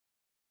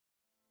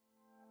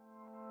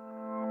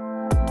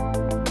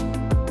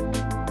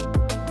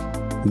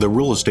The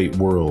real estate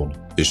world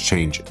is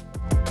changing.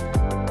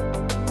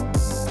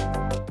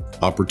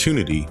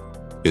 Opportunity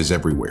is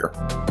everywhere.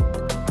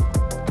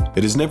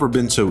 It has never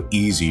been so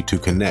easy to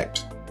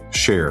connect,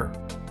 share,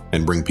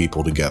 and bring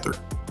people together.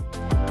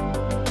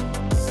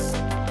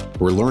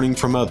 We're learning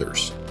from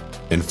others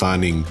and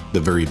finding the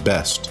very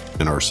best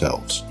in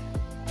ourselves.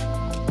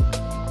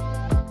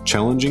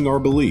 Challenging our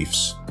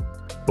beliefs,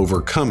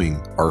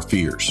 overcoming our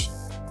fears,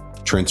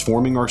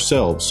 transforming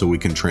ourselves so we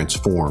can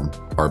transform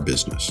our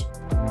business.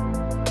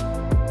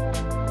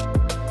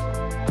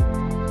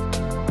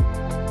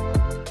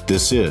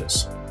 This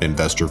is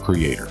Investor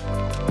Creator.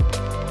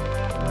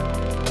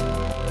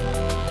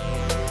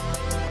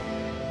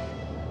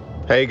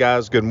 Hey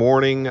guys, good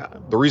morning.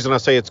 The reason I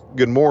say it's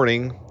good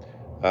morning,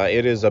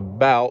 it is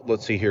about,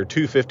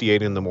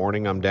 2:58 in the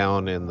morning. I'm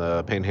down in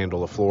the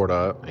panhandle of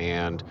Florida,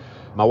 and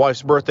my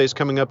wife's birthday is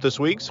coming up this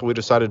week, so we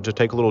decided to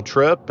take a little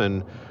trip,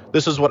 and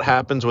this is what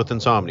happens with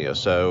insomnia.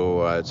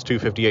 So it's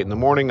 2:58 in the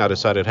morning. I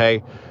decided,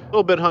 hey, a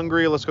little bit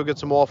hungry, let's go get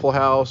some Waffle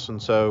House,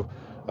 and so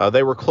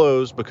they were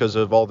closed because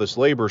of all this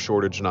labor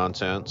shortage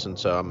nonsense, and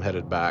so I'm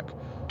headed back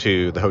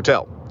to the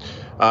hotel.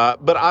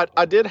 But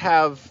I did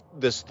have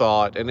this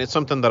thought, and it's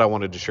something that I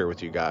wanted to share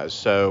with you guys.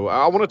 So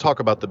I want to talk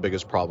about the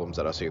biggest problems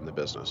that I see in the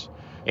business.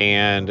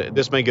 And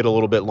this may get a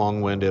little bit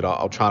long-winded.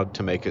 I'll try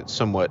to make it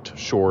somewhat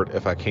short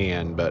if I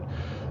can. But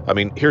I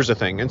mean, here's the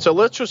thing. And so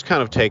let's just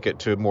kind of take it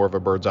to more of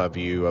a bird's eye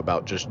view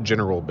about just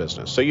general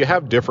business. So you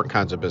have different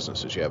kinds of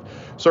businesses. You have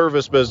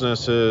service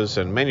businesses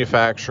and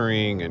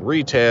manufacturing and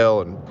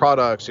retail and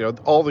products,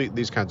 all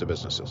these kinds of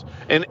businesses.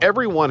 And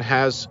everyone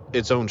has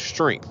its own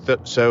strength.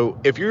 So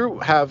if you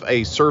have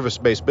a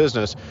service-based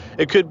business,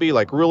 it could be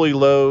like really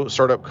low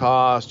startup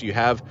cost. You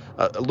have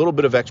a little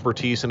bit of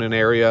expertise in an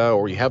area,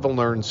 or you have a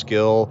learned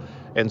skill.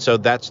 And so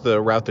that's the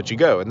route that you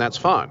go, and that's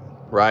fine.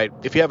 Right?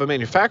 If you have a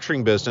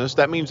manufacturing business,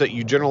 that means that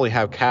you generally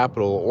have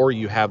capital, or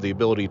you have the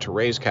ability to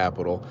raise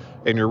capital,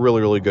 and you're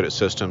really, really good at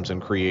systems and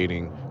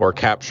creating or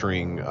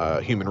capturing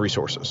human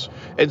resources.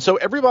 And so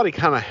everybody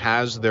kind of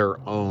has their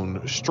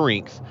own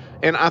strength.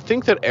 And I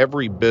think that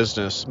every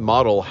business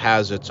model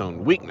has its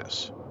own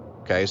weakness.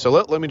 Okay, so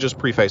let me just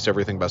preface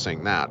everything by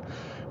saying that.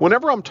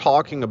 Whenever I'm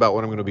talking about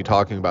what I'm going to be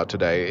talking about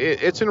today,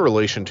 it's in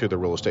relation to the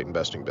real estate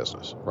investing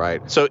business,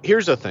 right? So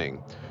here's the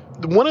thing.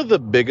 One of the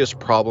biggest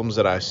problems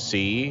that I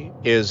see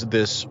is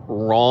this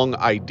wrong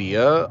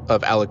idea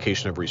of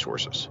allocation of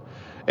resources.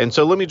 And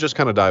so let me just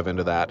kind of dive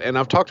into that. And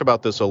I've talked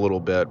about this a little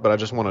bit, but I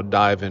just want to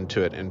dive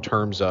into it in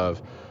terms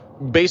of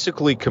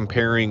basically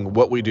comparing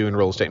what we do in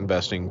real estate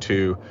investing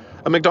to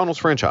a McDonald's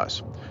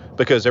franchise.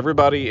 Because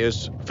everybody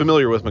is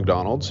familiar with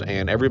McDonald's,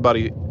 and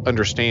everybody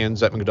understands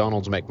that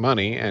McDonald's make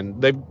money,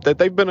 and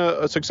they've been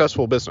a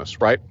successful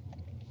business, right?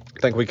 I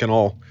think we can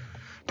all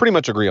pretty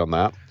much agree on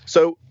that.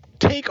 So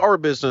take our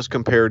business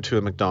compared to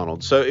a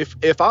McDonald's. So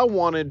if I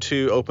wanted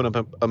to open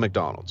up a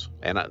McDonald's,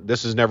 and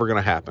this is never going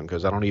to happen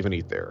because I don't even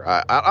eat there.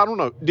 I don't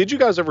know. Did you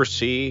guys ever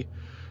see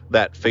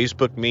that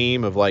Facebook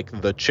meme of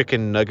like the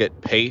chicken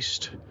nugget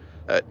paste?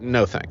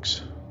 No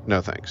thanks.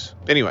 No thanks.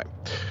 Anyway,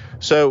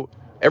 so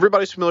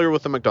everybody's familiar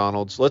with the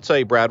McDonald's. Let's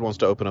say Brad wants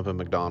to open up a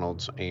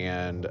McDonald's,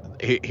 and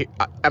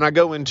I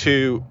go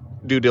into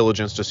due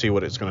diligence to see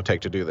what it's going to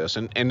take to do this.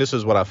 And this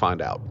is what I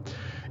find out.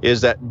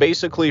 Is that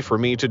basically for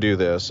me to do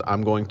this,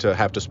 I'm going to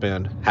have to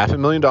spend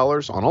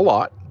 $500,000 on a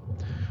lot.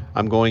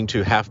 I'm going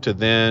to have to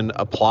then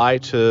apply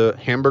to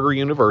Hamburger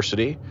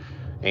University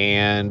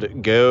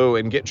and go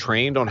and get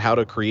trained on how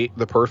to create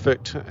the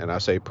perfect, and I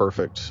say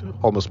perfect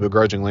almost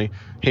begrudgingly,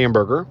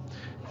 hamburger.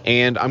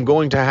 And I'm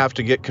going to have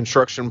to get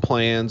construction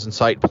plans and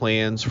site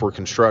plans for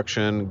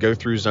construction, go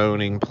through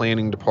zoning,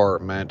 planning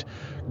department,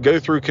 go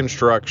through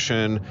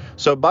construction.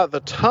 So by the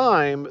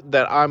time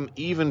that I'm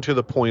even to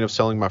the point of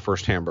selling my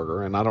first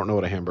hamburger, and I don't know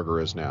what a hamburger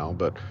is now,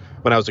 but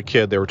when I was a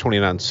kid, they were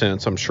 29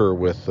 cents. I'm sure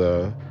with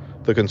the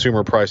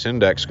consumer price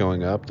index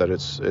going up that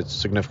it's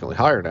significantly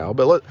higher now.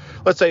 But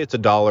let's say it's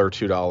 $1 or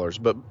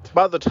 $2. But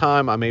by the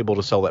time I'm able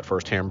to sell that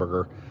first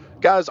hamburger,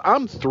 guys,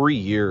 I'm 3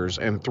 years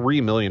and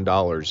 $3 million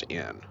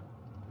in.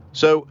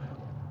 So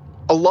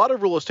a lot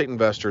of real estate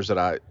investors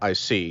that I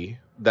see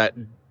that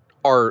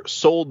are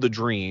sold the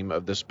dream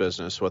of this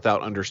business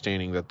without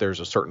understanding that there's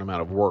a certain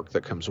amount of work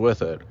that comes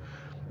with it.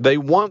 They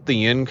want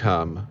the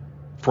income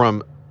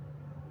from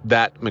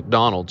that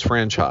McDonald's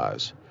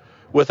franchise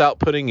without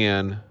putting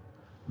in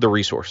the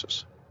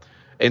resources.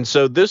 And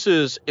so this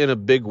is in a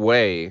big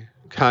way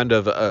kind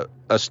of a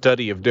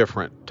study of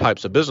different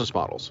types of business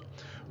models.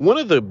 One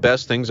of the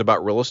best things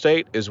about real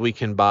estate is we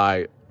can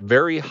buy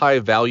very high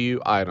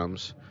value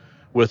items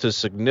with a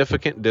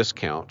significant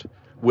discount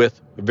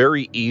with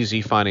very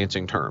easy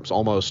financing terms,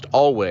 almost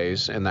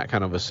always in that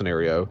kind of a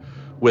scenario,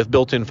 with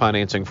built-in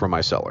financing from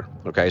my seller.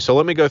 Okay, so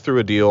let me go through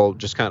a deal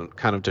just kind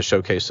of to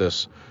showcase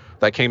this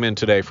that came in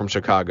today from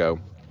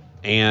Chicago,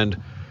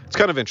 and it's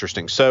kind of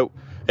interesting. So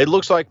it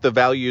looks like the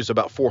value is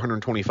about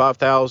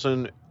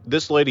 $425,000.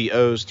 This lady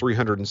owes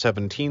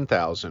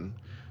 $317,000.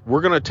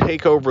 We're going to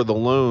take over the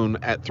loan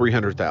at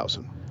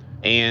 $300,000,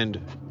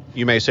 and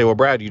you may say, well,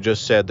 Brad, you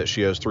just said that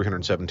she owes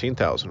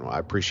 $317,000. Well, I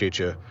appreciate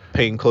you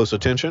paying close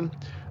attention.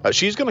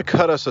 She's going to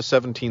cut us a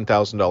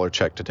 $17,000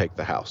 check to take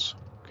the house.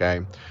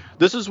 Okay.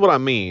 This is what I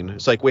mean.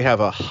 It's like we have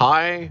a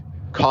high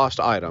cost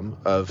item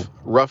of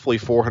roughly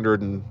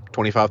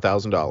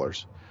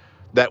 $425,000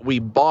 that we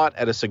bought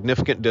at a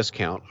significant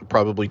discount,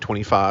 probably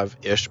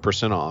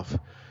 25-ish% off,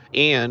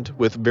 and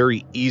with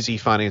very easy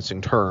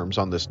financing terms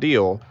on this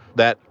deal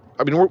that,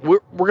 I mean, we're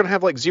going to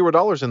have like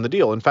 $0 in the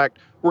deal. In fact,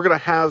 we're going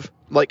to have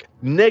like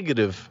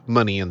negative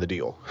money in the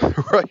deal,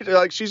 right?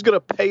 Like she's going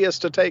to pay us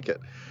to take it.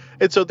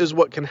 And so this is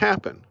what can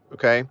happen.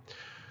 Okay.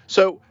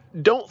 So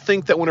don't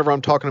think that whenever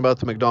I'm talking about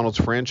the McDonald's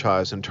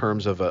franchise in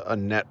terms of a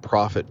net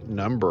profit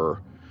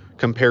number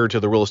compared to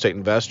the real estate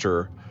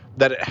investor,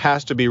 that it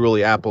has to be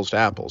really apples to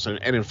apples. And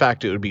in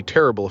fact, it would be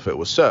terrible if it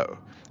was so.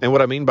 And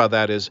what I mean by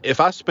that is if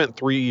I spent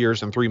 3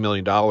 years and $3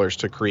 million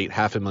to create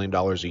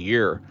 $500,000 a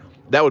year,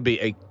 that would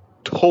be a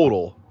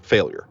total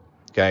failure.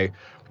 Okay.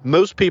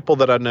 Most people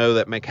that I know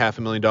that make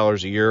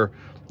 $500,000 a year,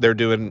 they're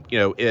doing,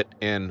 it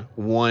in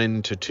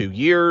 1 to 2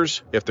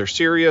 years. If they're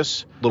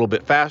serious, a little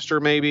bit faster,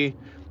 maybe.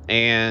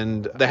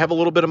 And they have a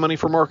little bit of money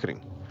for marketing,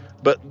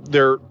 but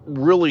they're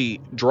really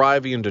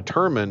driving and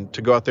determined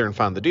to go out there and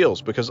find the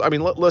deals because, I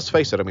mean, let's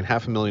face it. I mean,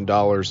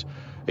 $500,000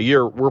 a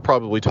year, we're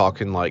probably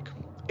talking like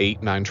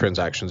 8-9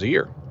 transactions a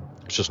year.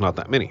 It's just not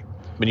that many.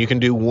 I mean, you can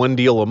do one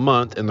deal a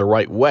month in the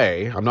right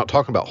way. I'm not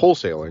talking about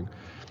wholesaling,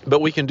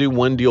 but we can do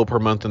one deal per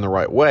month in the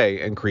right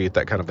way and create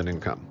that kind of an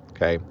income.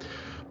 Okay.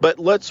 But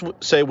let's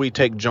say we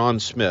take John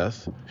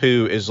Smith,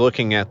 who is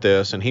looking at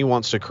this and he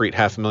wants to create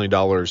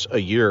 $500,000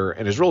 a year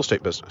in his real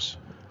estate business.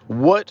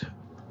 What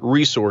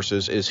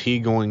resources is he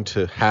going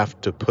to have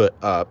to put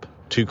up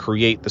to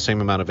create the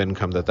same amount of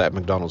income that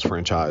McDonald's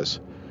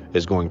franchise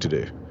is going to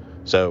do?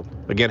 So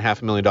again,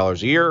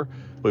 $500,000 a year.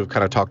 We've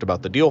kind of talked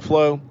about the deal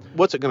flow.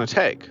 What's it going to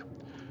take?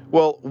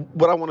 Well,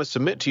 what I want to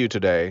submit to you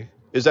today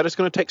is that it's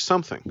going to take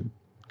something.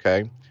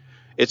 Okay.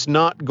 It's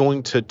not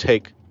going to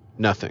take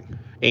nothing.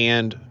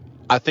 And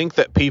I think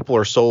that people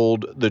are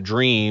sold the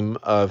dream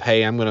of,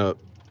 hey, I'm going to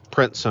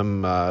print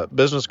some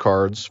business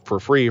cards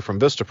for free from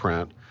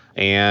Vistaprint,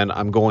 and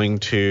I'm going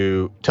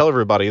to tell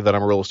everybody that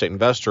I'm a real estate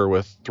investor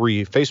with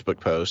 3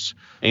 Facebook posts,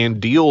 and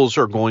deals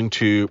are going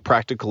to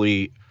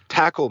practically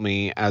tackle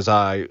me as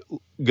I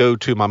go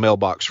to my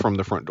mailbox from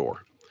the front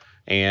door.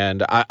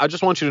 And I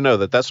just want you to know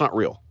that that's not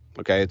real.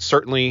 Okay, it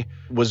certainly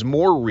was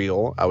more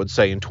real, I would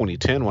say, in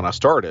 2010 when I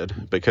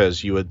started,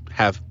 because you would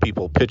have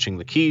people pitching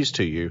the keys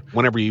to you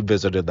whenever you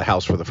visited the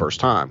house for the first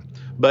time.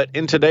 But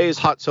in today's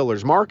hot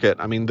sellers market,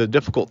 I mean, the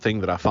difficult thing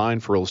that I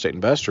find for real estate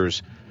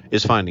investors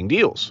is finding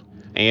deals.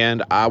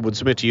 And I would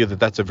submit to you that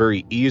that's a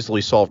very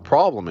easily solved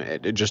problem.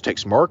 It just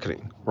takes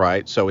marketing,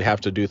 right? So we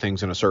have to do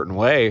things in a certain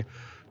way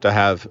to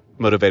have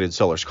motivated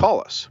sellers call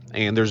us.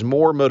 And there's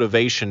more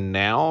motivation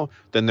now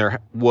than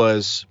there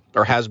was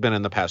or has been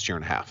in the past year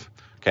and a half.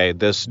 Okay,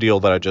 this deal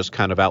that I just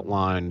kind of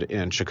outlined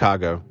in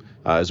Chicago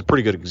is a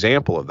pretty good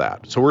example of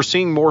that. So we're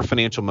seeing more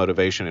financial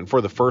motivation. And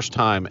for the first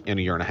time in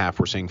a year and a half,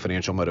 we're seeing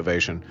financial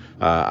motivation.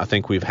 I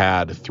think we've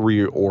had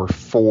 3 or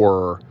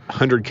 4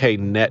 100K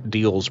net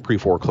deals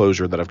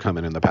pre-foreclosure that have come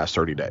in the past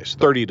 30 days,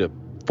 30 to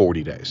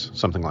 40 days,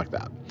 something like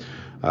that.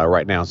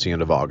 Right now it's the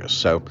end of August.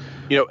 So,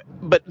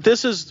 but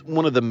this is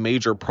one of the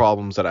major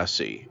problems that I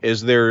see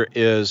is there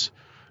is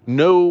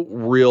no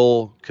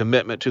real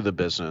commitment to the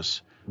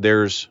business.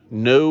 There's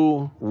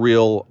no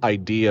real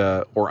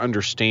idea or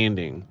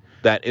understanding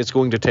that it's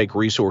going to take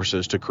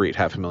resources to create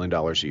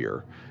 $500,000 a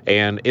year.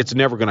 And it's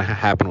never going to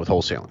happen with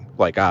wholesaling.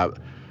 Like I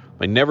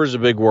mean, never is a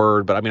big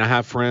word, but I mean, I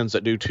have friends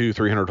that do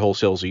 200-300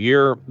 wholesales a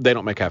year. They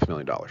don't make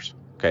 $500,000.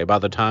 Okay. By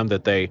the time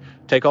that they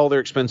take all their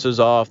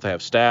expenses off, they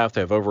have staff, they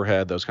have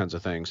overhead, those kinds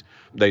of things.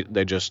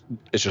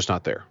 It's just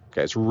not there.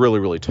 Okay. It's really,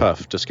 really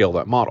tough to scale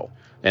that model.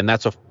 And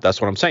that's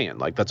what I'm saying.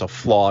 Like, that's a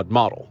flawed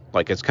model.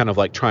 Like, it's kind of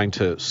like trying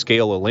to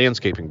scale a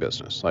landscaping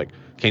business. Like,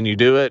 can you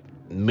do it?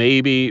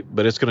 Maybe,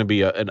 but it's going to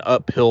be an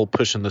uphill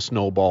pushing the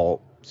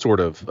snowball sort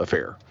of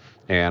affair.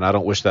 And I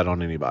don't wish that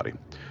on anybody.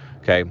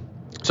 Okay.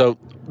 So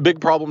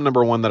big problem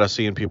number one that I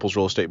see in people's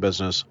real estate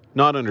business,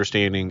 not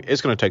understanding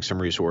it's going to take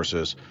some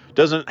resources.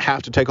 Doesn't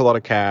have to take a lot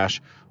of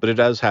cash, but it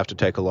does have to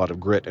take a lot of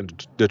grit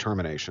and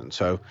determination.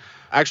 So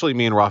actually,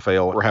 me and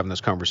Raphael were having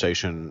this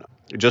conversation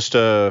just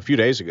a few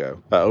days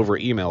ago over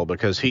email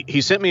because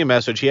he sent me a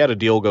message. He had a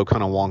deal go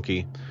kind of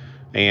wonky.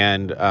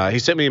 And he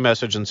sent me a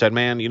message and said,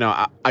 man,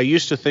 I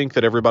used to think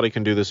that everybody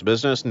can do this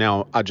business.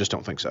 Now I just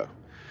don't think so.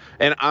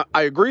 And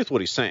I agree with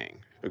what he's saying.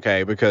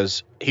 Okay,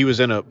 because he was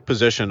in a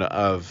position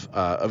of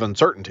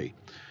uncertainty,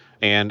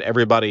 and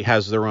everybody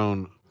has their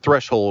own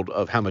threshold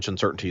of how much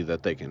uncertainty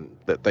that they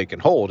can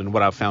hold. And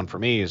what I've found for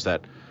me is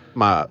that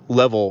my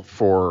level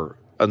for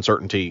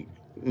uncertainty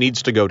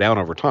needs to go down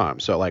over time.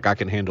 So like I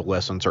can handle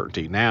less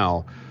uncertainty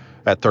now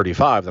at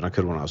 35 than I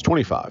could when I was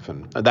 25,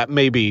 and that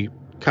may be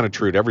kind of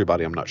true to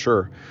everybody. I'm not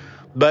sure,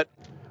 but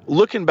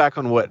looking back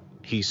on what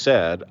he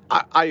said,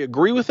 I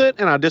agree with it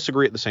and I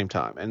disagree at the same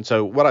time. And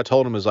so what I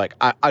told him is like,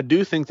 I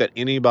do think that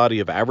anybody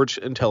of average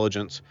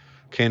intelligence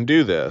can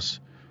do this,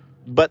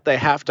 but they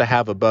have to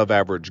have above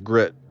average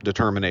grit,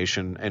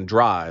 determination, and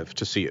drive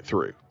to see it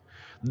through.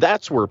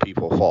 That's where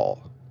people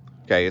fall.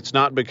 Okay, it's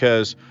not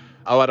because,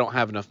 I don't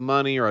have enough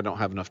money or I don't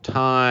have enough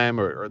time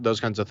or those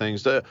kinds of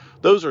things.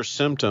 Those are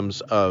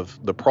symptoms of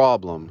the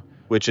problem,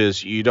 which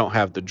is you don't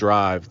have the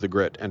drive, the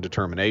grit, and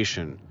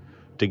determination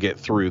to get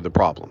through the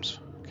problems.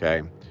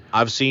 Okay,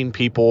 I've seen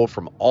people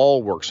from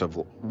all walks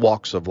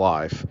of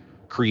life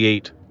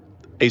create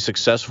a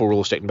successful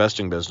real estate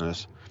investing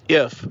business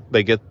if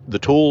they get the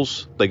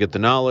tools, they get the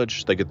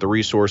knowledge, they get the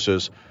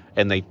resources,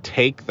 and they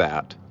take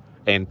that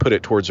and put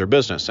it towards their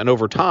business. And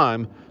over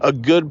time, a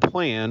good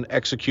plan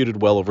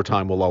executed well over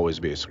time will always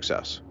be a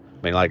success.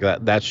 I mean, like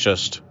that's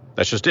just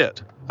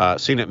it.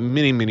 Seen it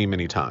many, many,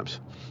 many times.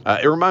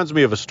 It reminds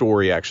me of a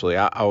story, actually.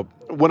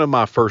 One of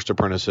my first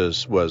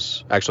apprentices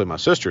was actually my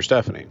sister,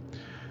 Stephanie.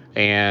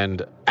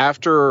 And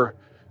after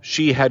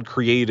she had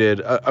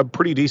created a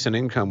pretty decent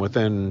income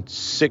within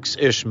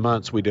 6-ish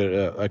months, we did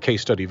a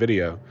case study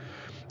video.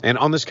 And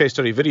on this case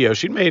study video,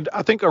 she'd made,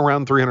 I think,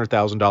 around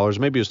 $300,000.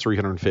 Maybe it was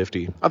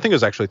 $350,000. I think it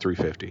was actually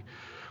 $350,000.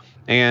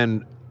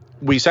 And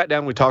we sat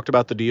down, we talked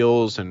about the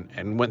deals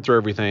and went through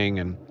everything.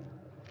 And,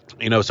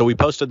 so we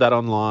posted that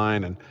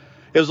online, and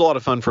it was a lot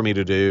of fun for me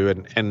to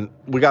do. And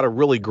we got a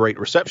really great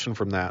reception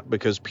from that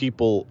because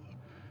people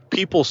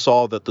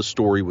saw that the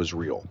story was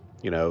real.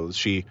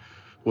 She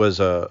was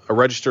a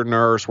registered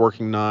nurse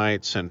working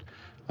nights and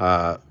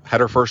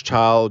had her first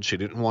child. She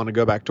didn't want to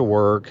go back to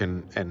work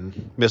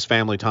and miss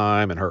family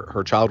time. And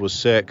her child was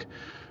sick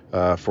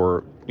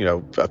for,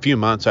 a few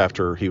months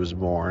after he was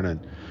born.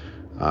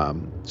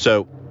 And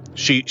so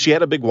she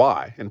had a big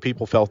why, and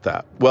people felt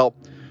that. Well,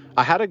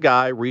 I had a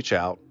guy reach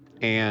out,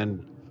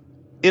 and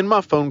in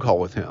my phone call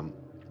with him,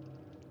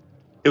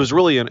 it was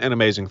really an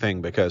amazing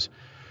thing because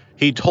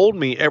he told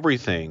me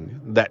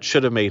everything that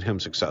should have made him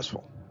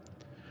successful.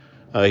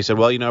 He said,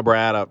 well,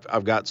 Brad,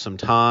 I've got some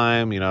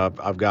time,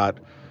 I've got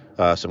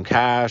some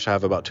cash. I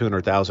have about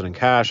 $200,000 in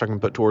cash I can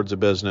put towards the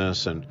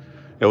business, and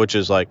which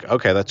is like,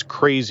 okay, that's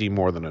crazy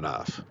more than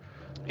enough.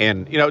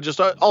 And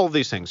just all of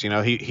these things. He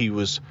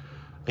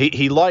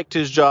liked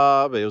his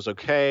job. It was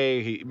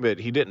okay, but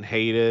he didn't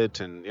hate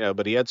it, and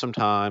but he had some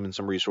time and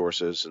some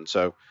resources. And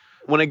so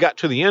when it got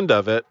to the end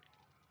of it,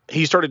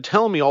 he started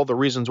telling me all the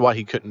reasons why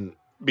he couldn't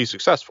be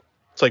successful.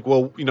 It's like,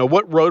 well,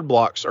 what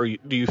roadblocks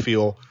do you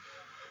feel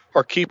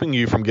are keeping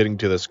you from getting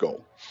to this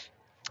goal?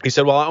 He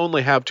said, well, I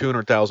only have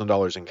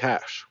 $200,000 in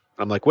cash.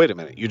 I'm like, wait a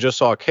minute. You just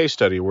saw a case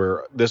study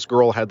where this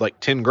girl had like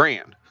 10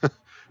 grand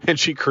and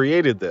she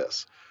created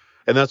this.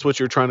 And that's what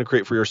you're trying to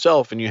create for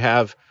yourself. And you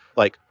have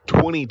like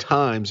 20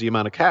 times the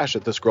amount of cash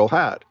that this girl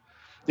had.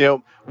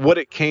 What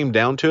it came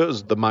down to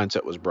is the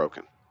mindset was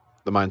broken.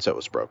 The mindset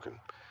was broken.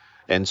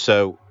 And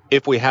so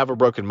if we have a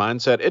broken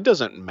mindset, it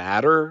doesn't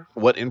matter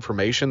what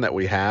information that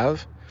we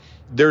have.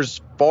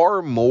 There's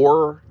far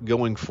more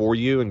going for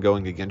you and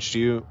going against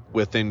you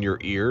within your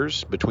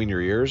ears, between your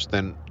ears,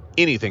 than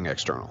anything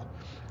external.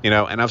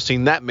 And I've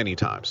seen that many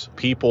times.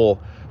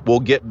 People will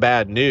get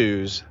bad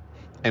news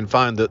and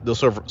find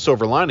the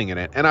silver lining in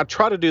it. And I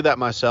try to do that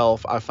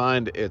myself. I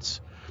find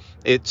it's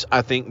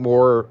I think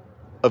more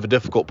of a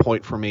difficult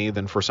point for me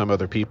than for some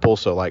other people.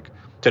 So like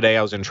today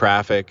I was in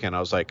traffic and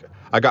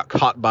I got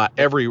caught by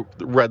every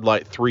red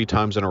light 3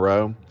 times in a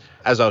row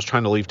as I was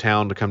trying to leave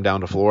town to come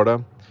down to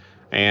Florida.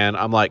 And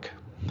I'm like,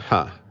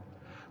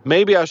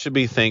 maybe I should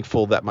be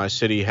thankful that my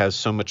city has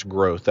so much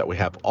growth that we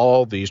have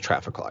all these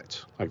traffic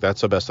lights. Like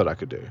that's the best that I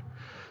could do.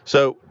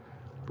 So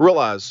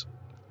realize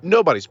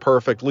nobody's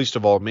perfect, least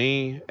of all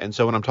me. And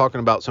so when I'm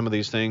talking about some of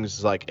these things,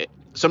 it's like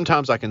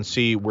sometimes I can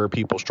see where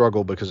people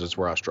struggle because it's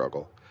where I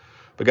struggle.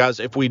 But guys,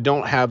 if we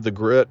don't have the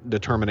grit,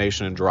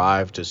 determination, and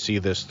drive to see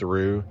this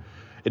through,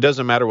 it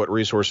doesn't matter what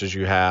resources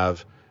you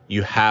have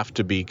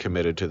to be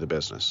committed to the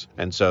business.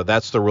 And so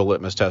that's the real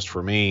litmus test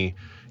for me.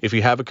 If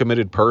you have a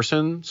committed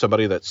person,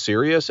 somebody that's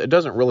serious, it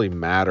doesn't really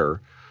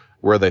matter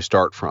where they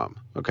start from,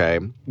 okay?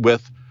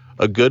 With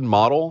a good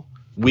model,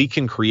 we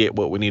can create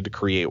what we need to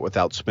create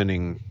without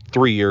spending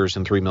 3 years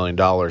and $3 million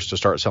to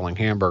start selling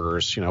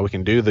hamburgers. We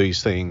can do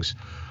these things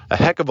a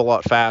heck of a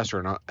lot faster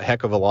and a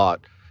heck of a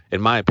lot, in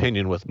my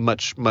opinion, with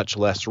much, much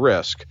less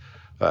risk,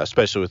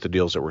 especially with the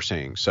deals that we're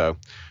seeing. So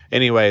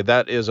anyway,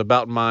 that is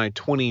about my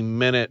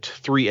 20-minute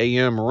 3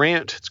 a.m.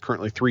 rant. It's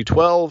currently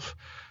 3:12.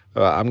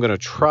 I'm going to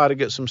try to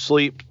get some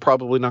sleep.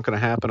 Probably not going to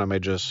happen. I may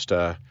just,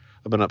 I've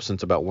been up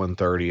since about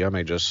 1:30. I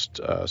may just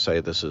say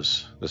this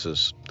is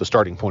the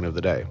starting point of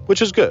the day,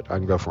 which is good. I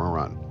can go for a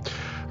run.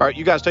 All right,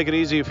 you guys take it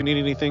easy. If you need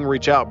anything,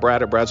 reach out,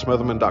 Brad at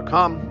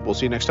bradsmotherman.com. We'll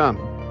see you next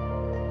time.